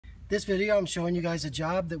This video I'm showing you guys a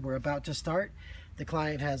job that we're about to start. The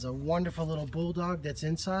client has a wonderful little bulldog that's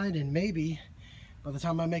inside, and maybe by the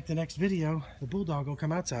time I make the next video, the bulldog will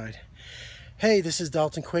come outside. Hey, this is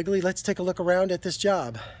Dalton Quigley. Let's take a look around at this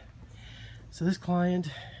job. So this client,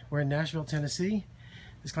 we're in Nashville, Tennessee.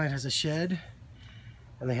 This client has a shed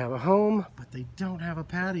and they have a home, but they don't have a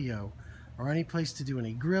patio or any place to do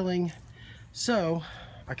any grilling. So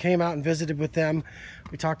I came out and visited with them.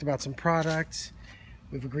 We talked about some products.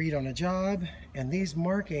 We've agreed on a job, and these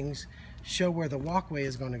markings show where the walkway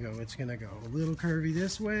is going to go. It's going to go a little curvy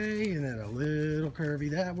this way and then a little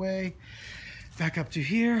curvy that way, back up to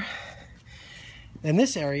here. And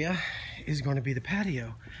this area is going to be the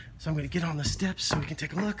patio. So I'm going to get on the steps so we can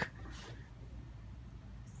take a look.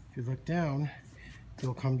 If you look down,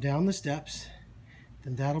 you'll come down the steps,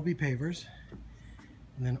 then that'll be pavers,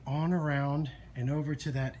 and then on around and over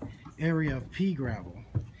to that area of pea gravel.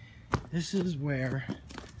 This is where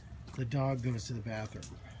the dog goes to the bathroom.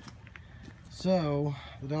 So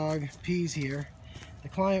the dog pees here. The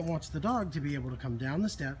client wants the dog to be able to come down the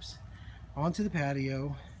steps onto the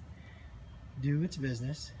patio, do its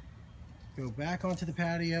business, go back onto the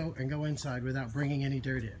patio, and go inside without bringing any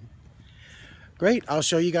dirt in. Great, I'll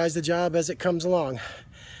show you guys the job as it comes along.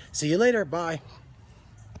 See you later, bye.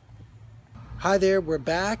 Hi there, we're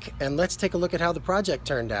back, and let's take a look at how the project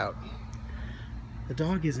turned out. The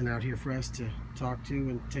dog isn't out here for us to talk to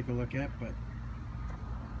and take a look at, but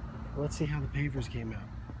let's see how the pavers came out.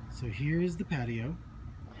 So here is the patio,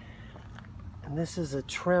 and this is a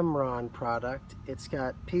Tremron product. It's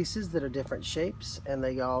got pieces that are different shapes, and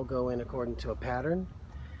they all go in according to a pattern.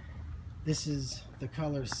 This is the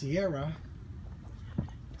color Sierra.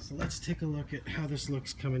 So let's take a look at how this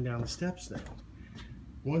looks coming down the steps now.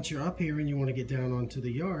 Once you're up here and you want to get down onto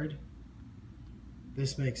the yard,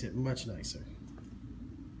 this makes it much nicer.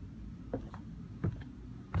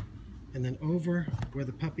 And then over where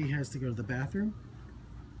the puppy has to go to the bathroom,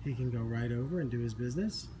 he can go right over and do his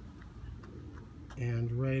business.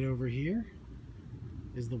 And right over here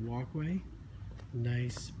is the walkway.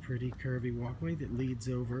 Nice, pretty, curvy walkway that leads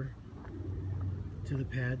over to the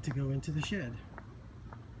pad to go into the shed.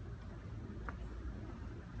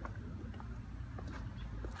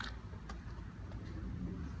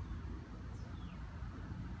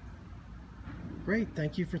 Great,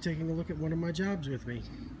 thank you for taking a look at one of my jobs with me.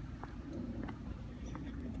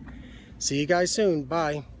 See you guys soon,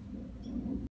 bye.